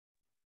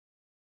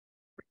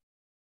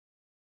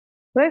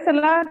Praise the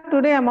Lord.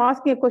 Today I'm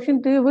asking a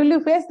question to you. Will you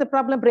face the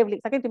problem bravely?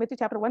 2 Timothy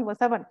chapter 1, verse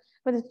 7.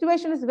 When the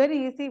situation is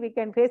very easy, we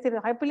can face it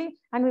happily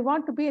and we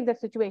want to be in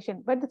that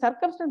situation. But the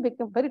circumstance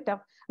becomes very tough.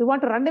 We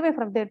want to run away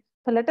from that.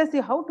 So let us see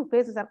how to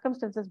face the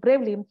circumstances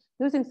bravely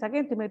using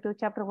 2 Timothy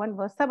chapter 1,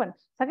 verse 7.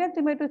 2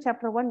 Timothy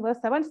chapter 1, verse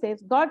 7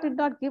 says, God did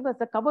not give us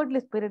a cowardly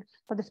spirit,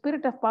 but the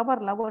spirit of power,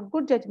 love, and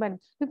good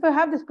judgment. If you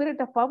have the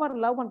spirit of power,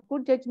 love, and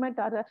good judgment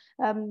or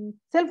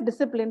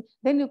self-discipline,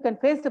 then you can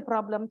face the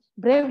problem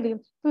bravely. If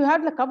you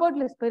have the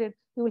cowardly spirit,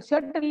 you will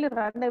certainly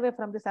run away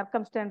from the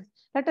circumstance.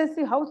 Let us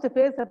see how to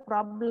face the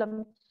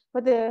problem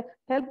with the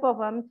help of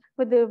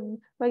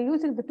by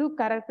using the two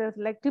characters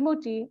like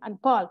Timothy and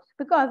Paul,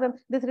 because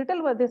this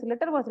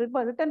letter was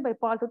written by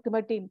Paul to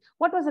Timothy.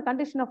 What was the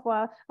condition of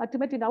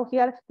Timothy now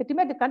here? The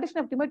condition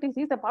of Timothy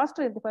is a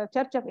pastor in the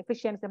church of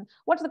Ephesians.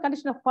 What's the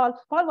condition of Paul?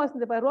 Paul was in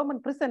the Roman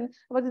prison,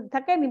 was the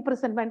second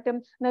imprisonment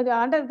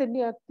under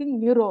the King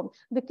Nero.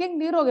 The King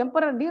Nero,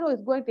 Emperor Nero,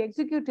 is going to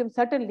execute him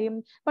certainly.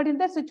 But in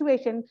that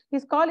situation,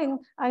 he's calling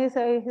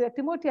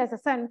Timothy as a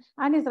son,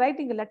 and he's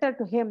writing a letter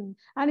to him,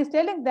 and he's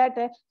telling that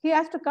he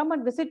has to come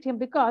and visit him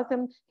because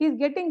he's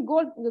getting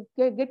cold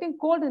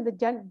in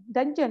the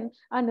dungeon,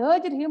 and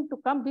urged him to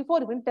come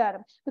before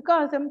winter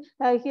because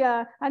he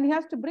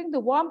has to bring the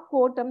warm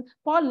coat.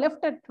 Paul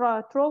left at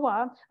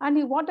Trova, and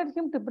he wanted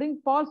him to bring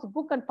Paul's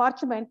book and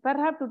parchment,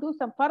 perhaps to do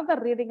some further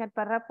reading and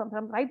perhaps some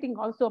writing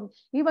also.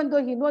 Even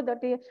though he knows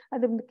that the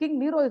King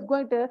Nero is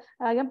going to,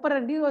 Emperor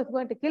Nero is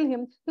going to kill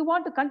him, he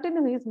wants to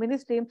continue his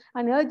ministry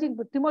and urging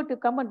Timothy to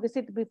come and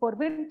visit before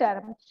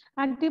winter.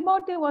 And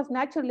Timothy was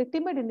naturally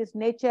timid in his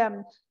nature.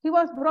 He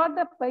was brought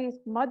up by his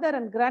mother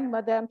and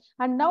grandmother,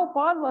 and now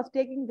Paul was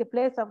taking the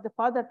place of the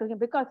father to him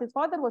because his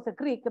father was a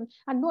Greek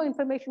and no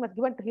information was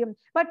given to him.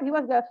 But he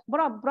was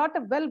brought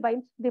up well by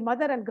the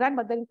mother and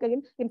grandmother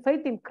in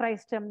faith in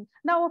Christ.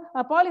 Now,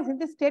 Paul is in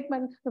this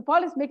statement,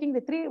 Paul is making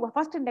the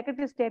first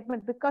negative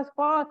statement because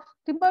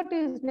Timothy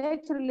is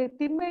naturally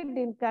timid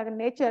in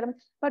nature,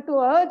 but to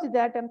urge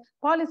that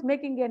Paul is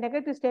making a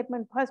negative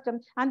statement first,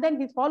 and then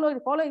he's following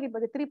it by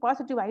the three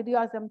positive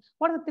ideas.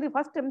 What are the three?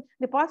 First,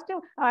 the positive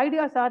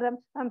ideas are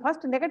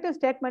first negative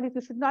statement is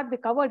you should not be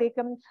cowardly,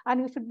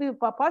 and you should be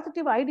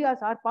positive ideas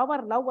are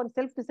power, love, and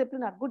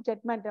self-discipline or good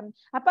judgment.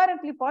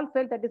 Apparently, Paul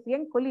felt that his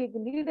young colleague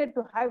needed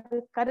to have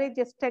this courage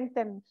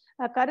strengthened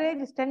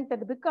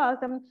because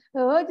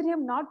urged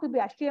him not to be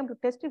ashamed to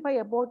testify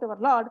about our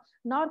Lord,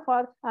 nor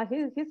for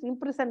his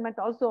imprisonment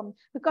also,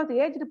 because the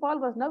aged Paul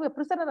was now a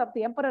prisoner of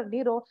the Emperor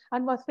Nero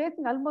and was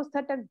facing almost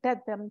certain death.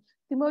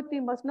 Timothy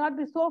must not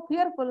be so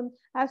fearful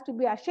as to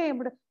be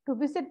ashamed to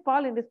visit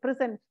Paul in his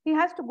prison. He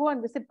has to go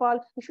and visit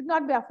Paul. He should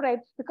not be afraid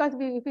because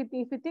if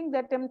we think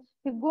that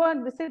he go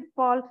and visit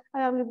Paul,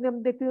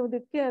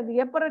 the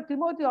Emperor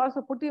Timothy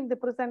also put him in the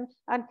prison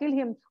and kill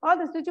him. All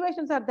the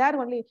situations are there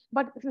only,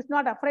 but he is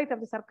not afraid of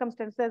the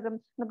circumstances.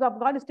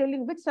 God is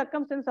telling, which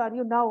circumstance are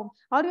you now?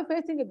 Are you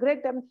facing a great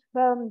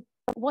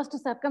worst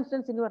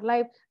circumstance in your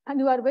life and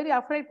you are very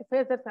afraid to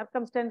face that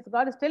circumstance?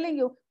 God is telling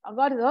you,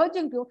 God is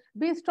urging you,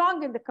 be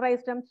strong in the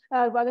Christ.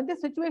 In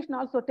this situation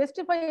also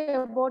testify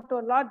about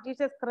our Lord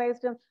Jesus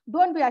Christ.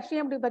 Don't be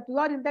ashamed that you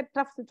are in that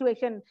tough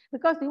situation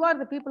because you are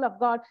the people of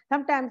God.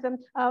 Sometimes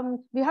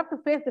we have to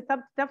face the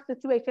tough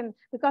situation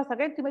because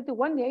 2 Timothy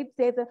 1:8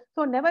 says,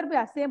 so never be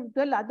ashamed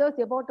to tell others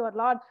about our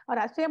Lord or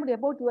ashamed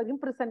about your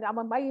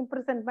my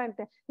imprisonment.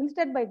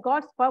 Instead, by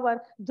God's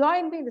power,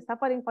 join me in the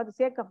suffering for the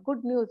sake of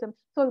good news.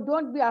 So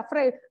don't be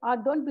afraid or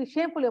don't be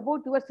shameful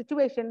about your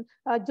situation.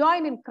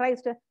 Join in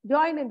Christ,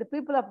 join in the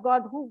people of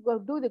God who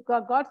do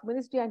God's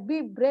ministry, and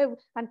be brave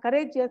and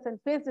courageous and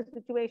face the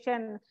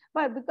situation.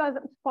 But because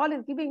Paul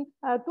is giving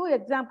two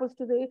examples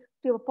to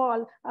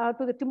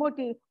the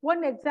Timothy.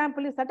 One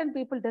example is certain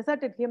people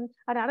deserted him,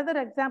 and another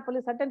example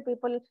is certain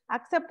people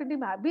accepted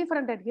him,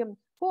 befriended him.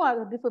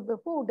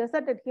 Who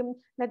deserted him?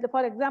 That,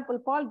 for example,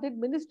 Paul did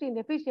ministry in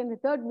Ephesians, the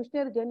third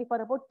missionary journey,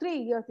 for about 3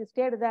 years. He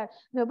stayed there.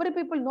 Every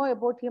people know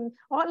about him.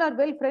 All are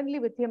well friendly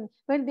with him.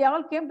 When they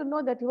all came to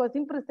know that he was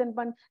imprisoned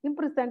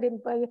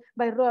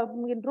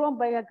in Rome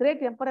by a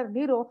great emperor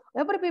Nero,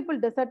 every people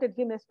deserted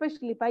him,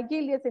 especially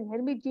Pygelius and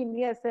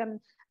Hermogenes.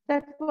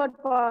 That's what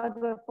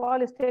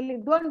Paul is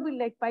telling. Don't be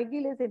like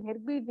Pygelius and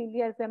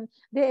Hermogenes.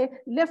 They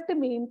left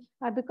me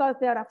because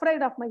they are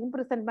afraid of my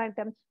imprisonment.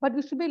 But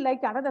we should be like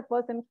another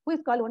person who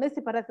is called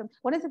Onesiphorus.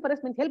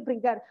 Onesiphorus means help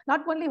bringer.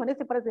 Not only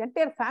Onesiphorus, the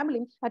entire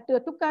family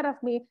took care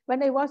of me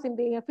when I was in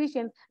the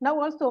Ephesians.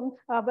 Now also,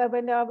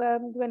 when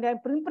I'm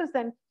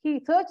imprisoned, he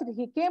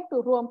came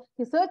to Rome.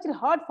 He searched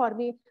hard for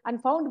me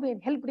and found me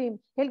and helped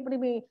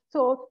me.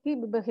 So he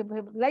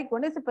like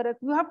Onesiphorus,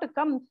 you have to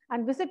come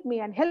and visit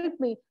me and help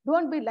me.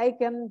 Don't be like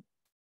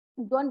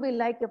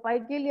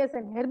Pygelius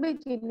and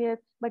Hermogenes.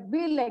 but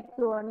be like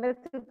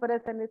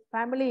Onesiphorus and his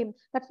family.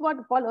 That's what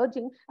Paul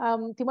urging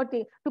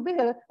Timothy to be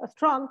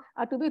strong,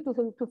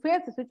 to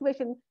face the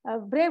situation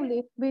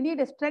bravely. We need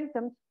a strength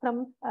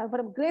from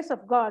grace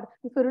of God.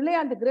 If you rely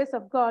on the grace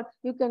of God,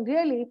 you can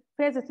really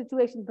face the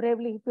situation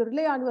bravely. If you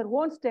rely on your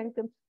own strength,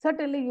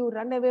 certainly you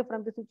run away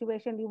from the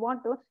situation. You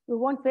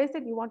won't face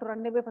it. You want to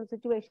run away from the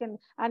situation.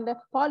 And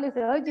Paul is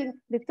urging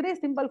the three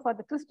symbols for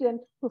the Christian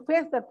to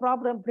face the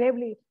problem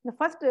bravely. The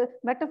first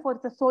metaphor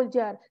is a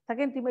soldier.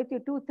 Second Timothy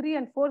 2:3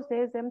 and 4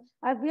 says,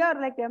 we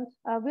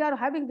are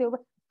having the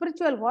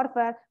spiritual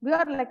warfare. We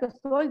are like a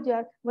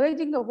soldier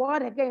waging a war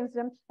against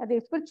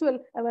the spiritual,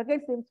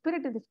 against the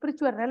spirit in the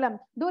spiritual realm.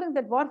 During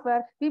that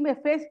warfare, we may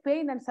face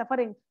pain and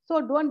suffering. So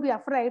don't be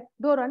afraid.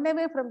 Don't run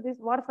away from this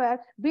warfare.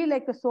 Be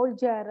like a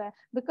soldier,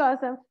 because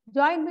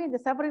join me in the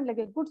suffering like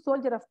a good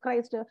soldier of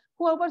Christ.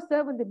 Whoever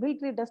serve in the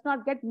military does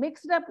not get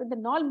mixed up in the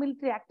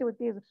non-military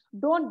activities.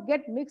 Don't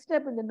get mixed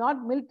up in the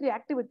non-military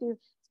activities.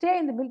 Stay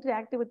in the military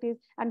activities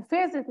and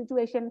face the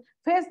situation,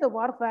 face the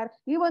warfare,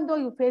 even though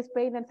you face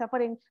pain and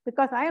suffering,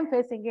 because I am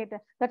facing it.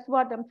 That's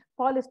what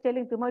Paul is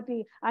telling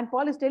Timothy, and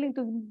Paul is telling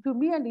to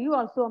me and you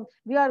also.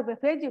 We are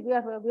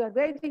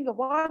waging a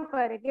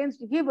warfare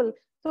against evil,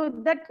 so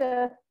that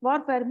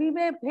warfare we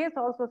may face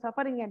also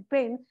suffering and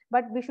pain,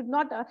 but we should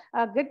not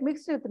get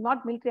mixed with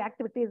not military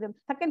activities.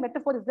 Second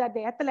metaphor is that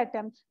the athlete,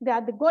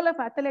 the goal of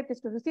athlete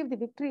is to receive the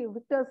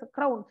victor's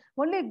crown.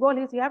 Only goal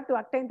is you have to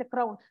attain the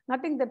crown.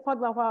 Nothing that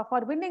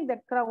for winning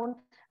that crown,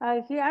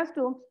 he has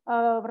to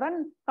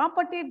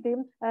compete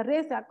the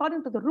race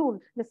according to the rule.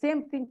 The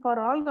same thing for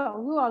all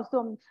you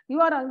also. You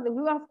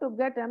have to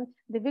get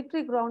the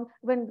victory crown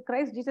when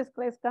Jesus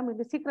Christ come in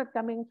the secret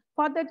coming.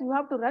 For that you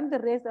have to run the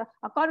race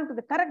according to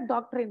the correct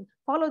doctrine.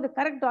 Follow the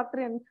correct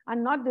doctrine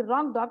and not the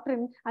wrong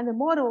doctrine. And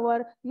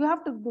moreover, you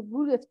have to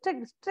do a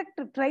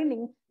strict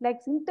training, like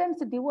intense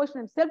devotion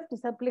and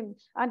self-discipline.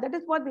 And that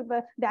is what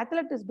the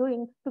athlete is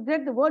doing to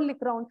get the worldly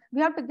crown.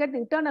 We have to get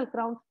the eternal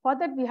crown. For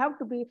that, we have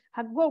to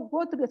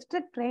go through a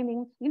strict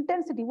training,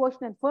 intense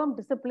devotion, and firm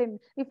discipline.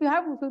 If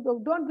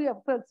you don't be a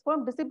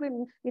firm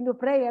discipline in your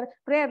prayer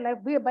life,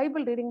 be a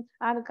Bible reading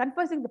and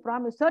confessing the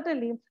promise,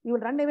 certainly you will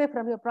run away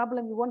from your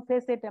problem. You won't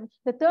face it.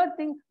 The third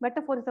thing,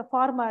 metaphor is a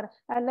farmer.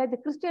 Like the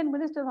Christian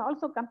ministers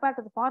also compared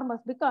to the farmers,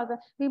 because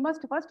we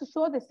must first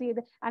sow the seed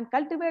and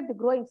cultivate the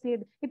growing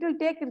seed. It will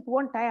take its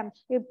own time.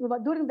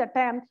 During that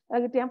time,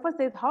 it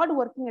emphasizes hard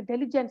working and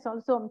diligence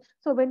also.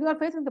 So when you are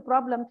facing the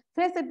problem,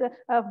 face it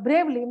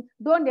bravely.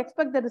 Don't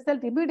expect the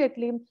result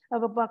immediately.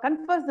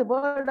 Confess the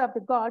word of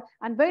the God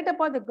and wait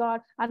upon the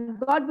God, and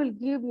God will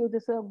give you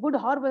this good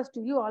harvest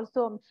to you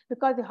also,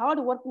 because the hard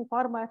working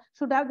farmer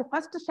should have the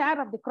first share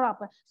of the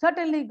crop.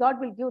 Certainly God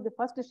will give the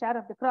first share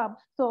of the crop.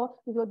 So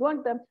if you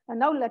don't,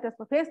 now let us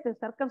face the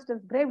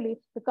circumstance bravely,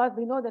 because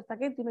we know that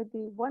 2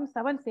 Timothy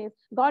 1:7 says,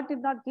 God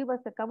did not give us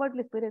a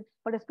cowardly spirit,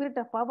 but a spirit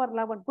of power,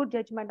 love, and good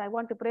judgment. I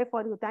want to pray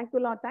for you. Thank you,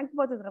 Lord. Thank you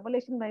for this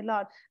revelation, my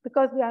Lord,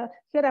 because we are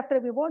hereafter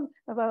we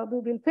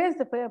will face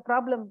the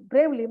problem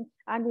bravely,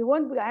 and we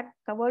won't act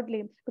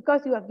cowardly,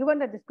 because you are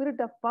given us the spirit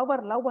of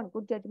power, love, and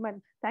good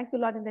judgment. Thank you,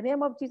 Lord. In the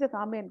name of Jesus,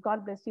 amen.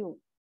 God bless you.